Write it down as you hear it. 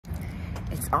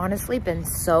It's honestly been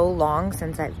so long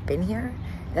since I've been here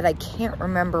that I can't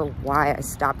remember why I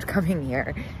stopped coming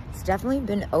here. It's definitely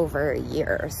been over a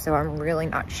year, so I'm really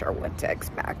not sure what to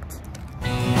expect.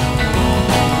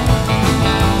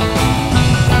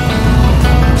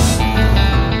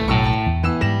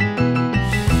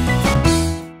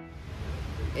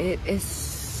 It is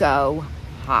so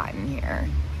hot in here.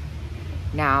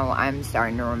 Now I'm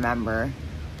starting to remember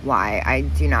why I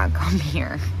do not come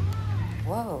here.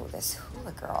 Whoa, this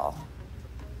hula girl.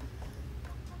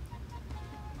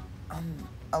 I'm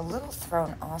a little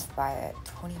thrown off by it.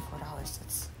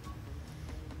 $24.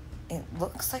 It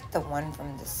looks like the one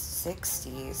from the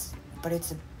 60s, but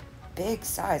it's a big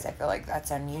size. I feel like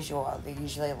that's unusual. They're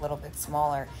usually a little bit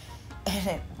smaller. And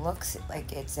it looks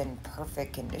like it's in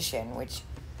perfect condition, which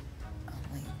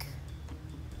I'm like,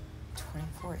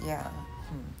 24, yeah.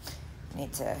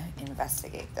 Need to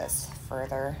investigate this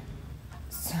further.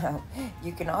 So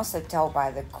you can also tell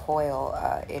by the coil,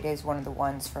 it is one of the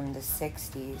ones from the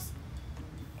 60s.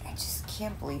 I just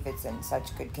can't believe it's in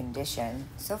such good condition.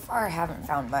 So far I haven't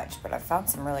found much, but I've found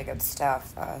some really good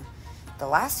stuff. The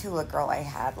last hula girl I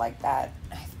had like that,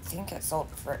 I think it sold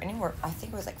for anywhere, I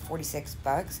think it was like 46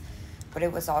 bucks, but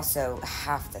it was also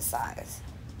half the size.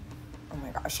 Oh my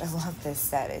gosh, I love this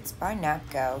set. It's by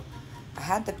Napco. I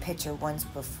had the picture once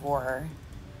before,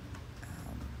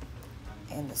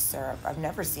 and the syrup. I've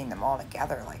never seen them all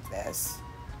together like this.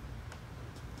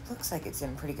 Looks like it's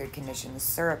in pretty good condition. The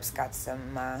syrup's got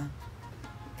some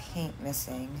paint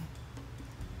missing.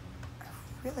 I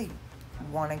really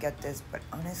want to get this, but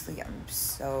honestly, I'm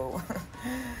so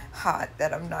hot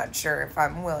that I'm not sure if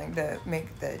I'm willing to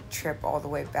make the trip all the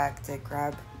way back to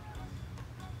grab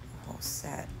the whole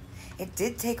set. It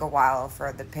did take a while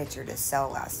for the picture to sell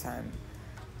last time,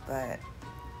 but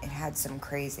it had some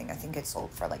crazing. I think it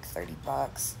sold for like 30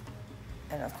 bucks.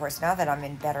 And of course, now that I'm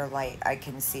in better light, I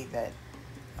can see that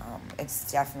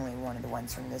it's definitely one of the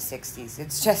ones from the 60s.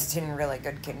 It's just in really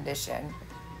good condition.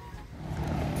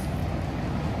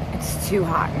 It's too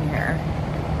hot in here.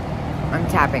 I'm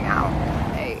tapping out.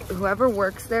 Hey, whoever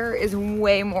works there is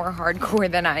way more hardcore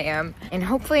than I am. And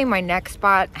hopefully my next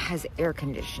spot has air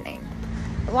conditioning.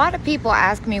 A lot of people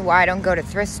ask me why I don't go to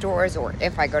thrift stores, or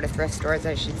if I go to thrift stores,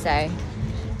 I should say.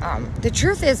 The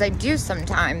truth is I do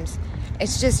sometimes.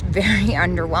 It's just very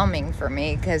underwhelming for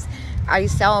me because I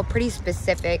sell a pretty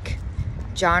specific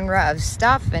genre of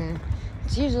stuff and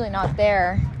it's usually not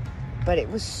there. But it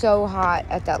was so hot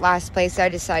at that last place, I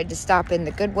decided to stop in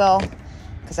the Goodwill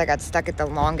because I got stuck at the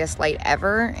longest light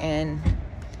ever and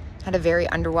had a very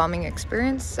underwhelming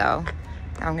experience. So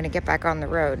now I'm gonna get back on the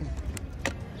road.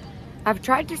 I've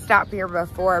tried to stop here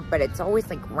before, but it's always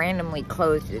like randomly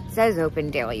closed. It says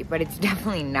open daily, but it's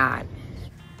definitely not.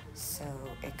 So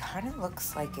it kind of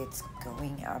looks like it's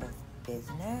going out of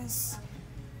business,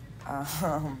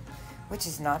 which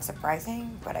is not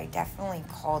surprising, but I definitely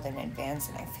called in advance,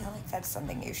 and I feel like that's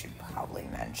something you should probably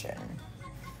mention.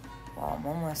 Well, I'm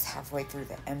almost halfway through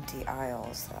the empty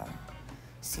aisles.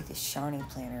 See the Shawnee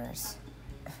planners.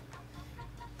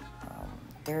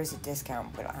 There is a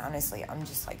discount, but honestly, I'm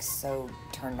just like so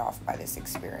turned off by this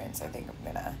experience. I think I'm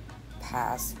gonna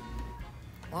pass.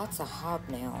 Lots of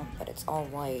hobnail, but it's all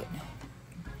white.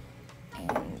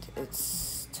 And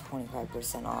it's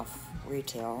 25% off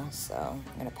retail, so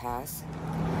I'm gonna pass.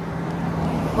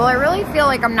 Well, I really feel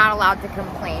like I'm not allowed to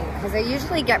complain because I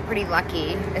usually get pretty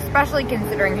lucky, especially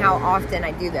considering how often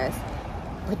I do this.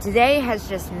 But today has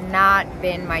just not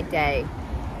been my day.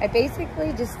 I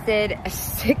basically just did a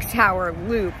 6-hour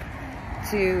loop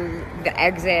to the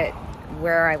exit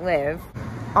where I live.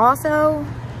 Also,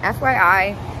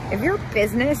 FYI, if your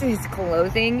business is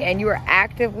closing and you are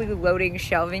actively loading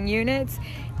shelving units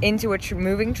into a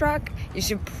moving truck, you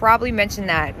should probably mention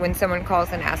that when someone calls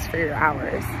and asks for your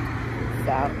hours.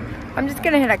 So I'm just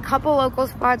gonna hit a couple local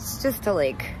spots just to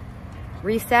like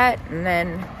reset, and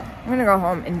then I'm gonna go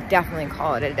home and definitely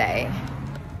call it a day.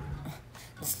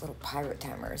 This little pirate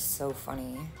timer is so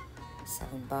funny.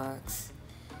 $7.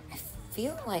 I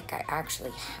feel like I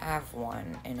actually have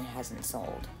one and it hasn't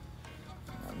sold.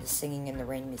 The Singing in the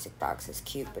Rain music box is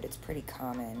cute, but it's pretty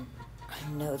common.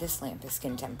 I know this lamp is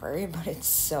contemporary, but it's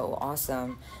so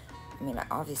awesome. I mean, I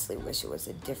obviously wish it was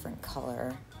a different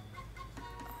color.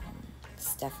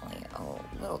 It's definitely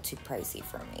a little too pricey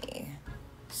for me.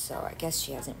 So I guess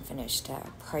she hasn't finished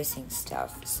pricing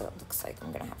stuff, so it looks like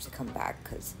I'm gonna have to come back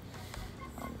because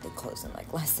they close in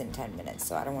like less than 10 minutes,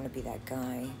 so I don't want to be that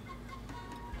guy.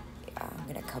 Yeah, I'm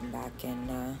gonna come back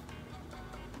and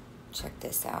check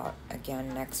this out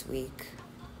again next week.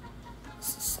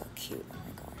 This is so cute, oh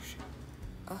my gosh.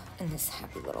 Oh, and this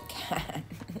happy little cat.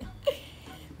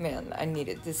 Man, I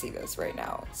needed to see this right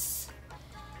now. It's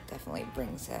definitely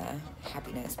brings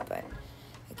happiness, but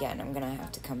again, I'm gonna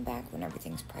have to come back when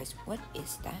everything's priced. What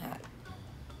is that?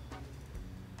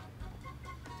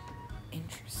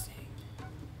 Interesting.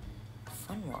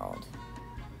 Fun World.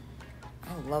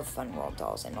 I love Fun World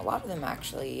dolls, and a lot of them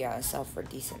actually sell for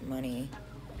decent money.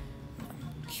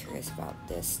 I'm curious about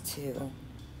this too.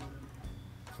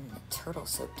 And the turtle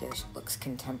soap dish looks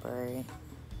contemporary.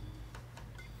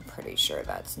 I'm pretty sure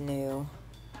that's new.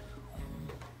 I'm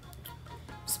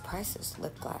surprised those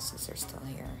lip glasses are still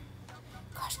here.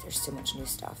 Gosh, there's so much new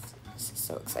stuff. This is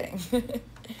so exciting. The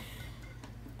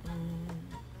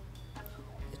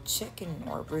chicken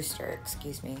or rooster,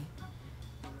 excuse me.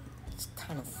 It's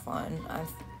kind of fun. I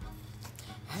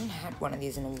haven't had one of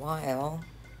these in a while.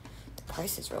 The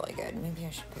price is really good. Maybe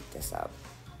I should pick this up.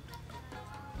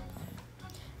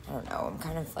 But I don't know. I'm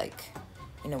kind of like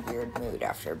in a weird mood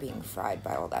after being fried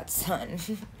by all that sun.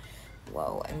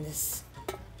 Whoa, and this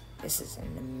is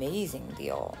an amazing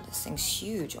deal. This thing's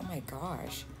huge. Oh my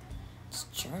gosh. It's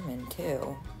German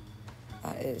too.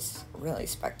 That is really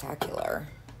spectacular.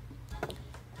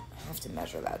 I have to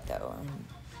measure that though. I'm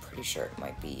pretty sure it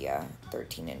might be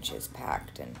 13 inches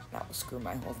packed, and that will screw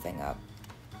my whole thing up.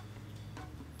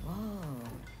 Whoa.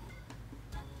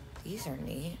 These are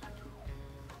neat.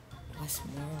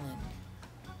 Westmoreland.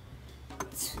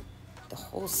 The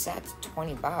whole set's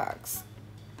 $20.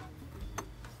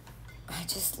 I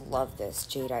just love this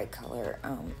jadeite color.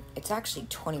 It's actually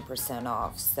 20%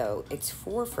 off, so it's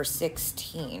 4 for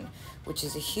 $16, which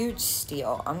is a huge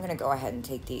steal. I'm gonna go ahead and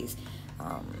take these.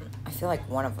 I feel like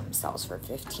one of them sells for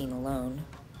 $15 alone.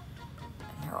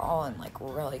 And they're all in like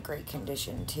really great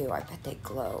condition too. I bet they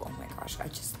glow. Oh my gosh, I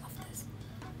just love this.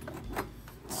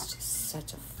 It's just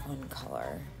such a fun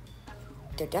color.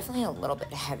 They're definitely a little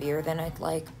bit heavier than I'd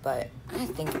like, but I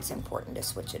think it's important to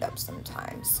switch it up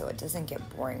sometimes so it doesn't get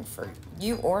boring for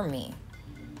you or me.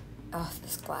 Oh,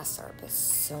 this glass syrup is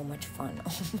so much fun.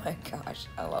 Oh my gosh,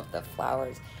 I love the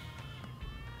flowers.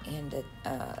 And it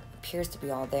appears to be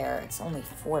all there. It's only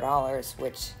 $4,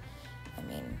 which, I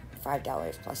mean,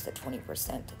 $5 plus the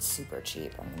 20%, it's super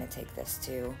cheap. I'm gonna take this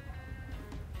too.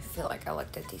 I feel like I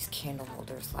looked at these candle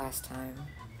holders last time.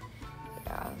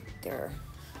 Yeah, they're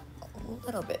a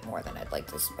little bit more than I'd like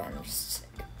to spend. Just,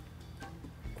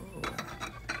 ooh.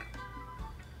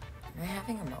 Am I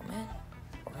having a moment?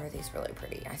 Or are these really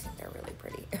pretty? I think they're really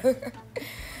pretty.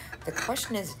 The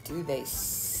question is, do they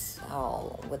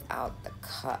sell without the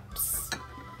cups?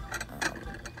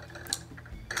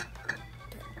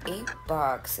 They're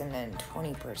 $8 and then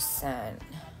 20%.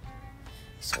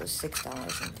 So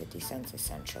 $6.50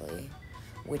 essentially,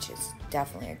 which is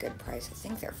definitely a good price. I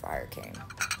think they're Fire King.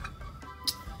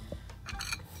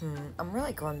 I'm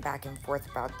really going back and forth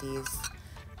about these.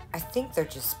 I think they're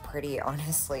just pretty,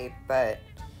 honestly, but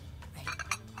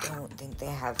I don't think they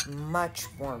have much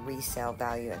more resale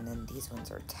value. And then these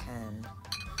ones are 10,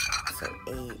 so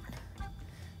 8.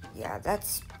 Yeah,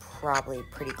 that's probably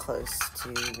pretty close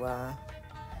to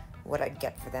what I'd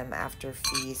get for them after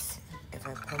fees if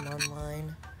I put them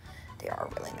online. They are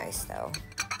really nice though.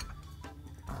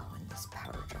 Oh, and this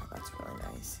powder gel, that's really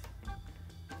nice.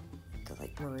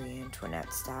 Like Marie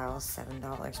Antoinette style,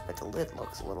 $7, but the lid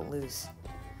looks a little loose.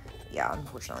 Yeah,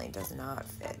 unfortunately it does not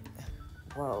fit.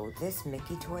 Whoa, this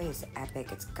Mickey toy is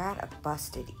epic. It's got a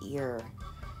busted ear.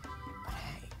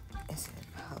 But is it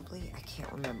Hubley? I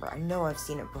can't remember. I know I've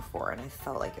seen it before and I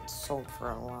felt like it sold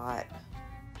for a lot.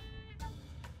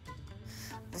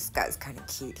 This guy's kind of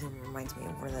cute. He reminds me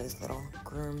of one of those little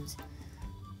grooms.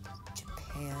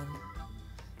 Japan.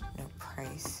 No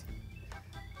price.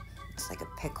 It's like a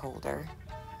pick holder.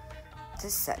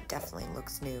 This set definitely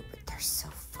looks new, but they're so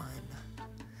fun.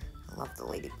 I love the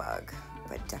ladybug,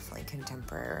 but definitely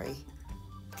contemporary.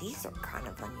 These are kind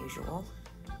of unusual.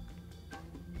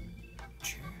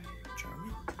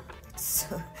 German? It's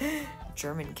so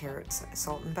German carrots,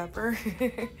 salt and pepper.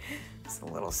 It's a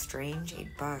little strange,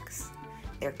 $8.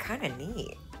 They're kind of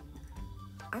neat.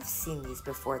 I've seen these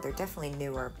before. They're definitely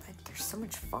newer, but they're so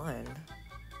much fun.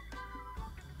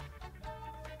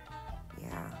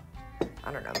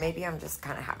 I don't know, maybe I'm just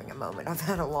kind of having a moment. I've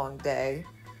had a long day.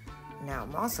 Now,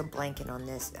 I'm also blanking on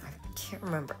this. I can't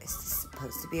remember. Is this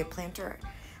supposed to be a planter?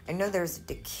 I know there's a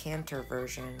decanter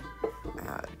version.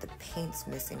 The paint's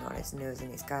missing on his nose,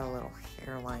 and he's got a little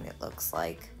hairline, it looks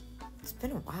like. It's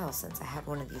been a while since I had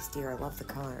one of these deer. I love the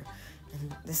color.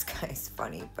 And this guy's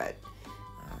funny, but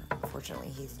unfortunately,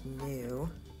 he's new.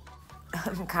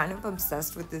 I'm kind of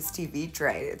obsessed with this TV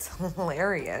tray. It's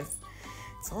hilarious.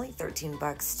 It's only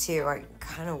 $13 too. I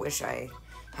kind of wish I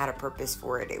had a purpose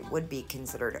for it. It would be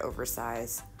considered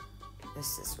oversized.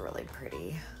 This is really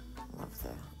pretty. Love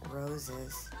the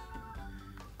roses.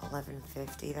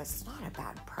 $11.50. That's not a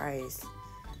bad price.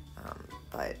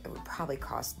 But it would probably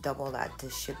cost double that to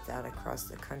ship that across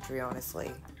the country,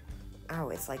 honestly. Oh,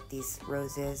 it's like these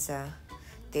roses.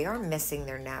 They are missing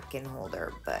their napkin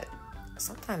holder, but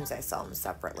sometimes I sell them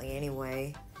separately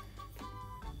anyway.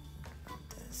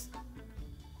 This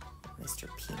Mr.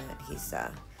 Peanut, he's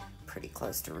pretty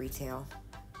close to retail.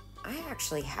 I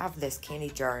actually have this candy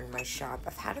jar in my shop.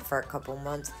 I've had it for a couple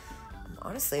months. I'm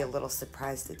honestly a little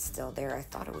surprised it's still there. I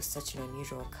thought it was such an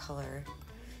unusual color.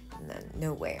 And then,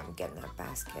 no way I'm getting that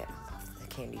basket. I love the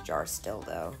candy jar still,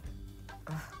 though.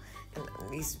 Ugh. And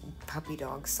these puppy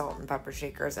dog salt and pepper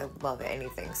shakers, I love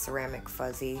anything ceramic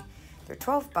fuzzy. They're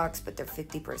 $12, but they're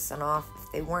 50% off.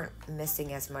 If they weren't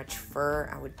missing as much fur,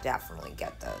 I would definitely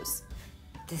get those.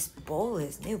 This bowl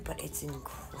is new, but it's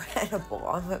incredible.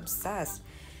 I'm obsessed.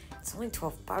 It's only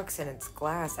 $12 and it's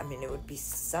glass. I mean, it would be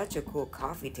such a cool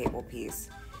coffee table piece.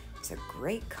 It's a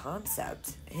great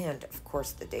concept. And, of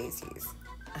course, the daisies.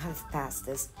 I've passed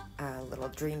this little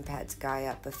Dream Pets guy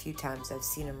up a few times. I've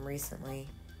seen him recently.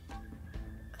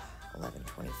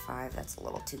 $11.25. That's a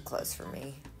little too close for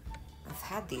me. I've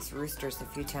had these roosters a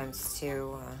few times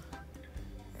too.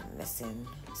 They're missing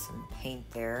some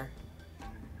paint there.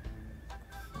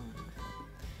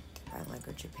 Did I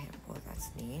Lego Japan? Oh,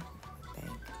 that's neat.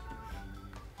 Bank.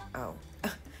 Oh, I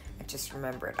just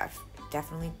remembered. I've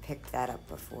definitely picked that up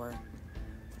before.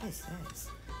 What is this?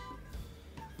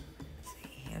 Is it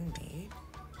handmade?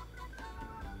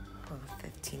 Oh,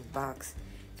 $15.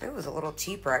 If it was a little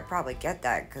cheaper, I'd probably get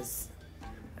that because,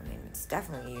 I mean, it's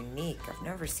definitely unique. I've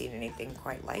never seen anything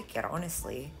quite like it,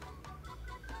 honestly.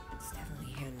 It's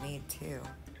definitely handmade, too.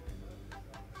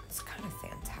 It's kind of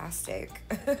fantastic.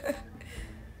 I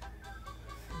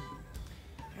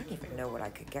don't even know what I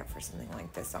could get for something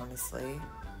like this, honestly.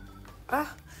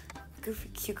 Ah, goofy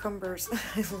cucumbers.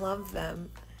 I love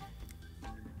them.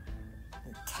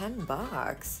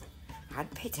 $10. I'd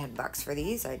pay $10 for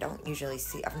these. I don't usually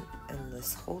see them in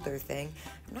this holder thing.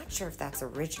 I'm not sure if that's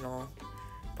original,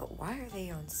 but why are they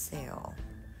on sale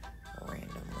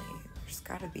randomly? There's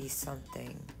got to be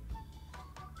something.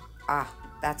 Ah,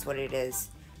 that's what it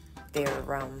is. They're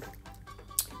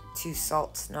 2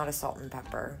 salts, not a salt and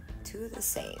pepper. 2 of the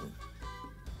same.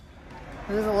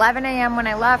 It was 11 a.m. when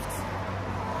I left.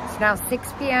 It's now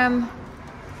 6 p.m.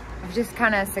 I've just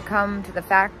kind of succumbed to the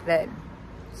fact that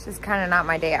it's just kind of not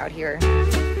my day out here.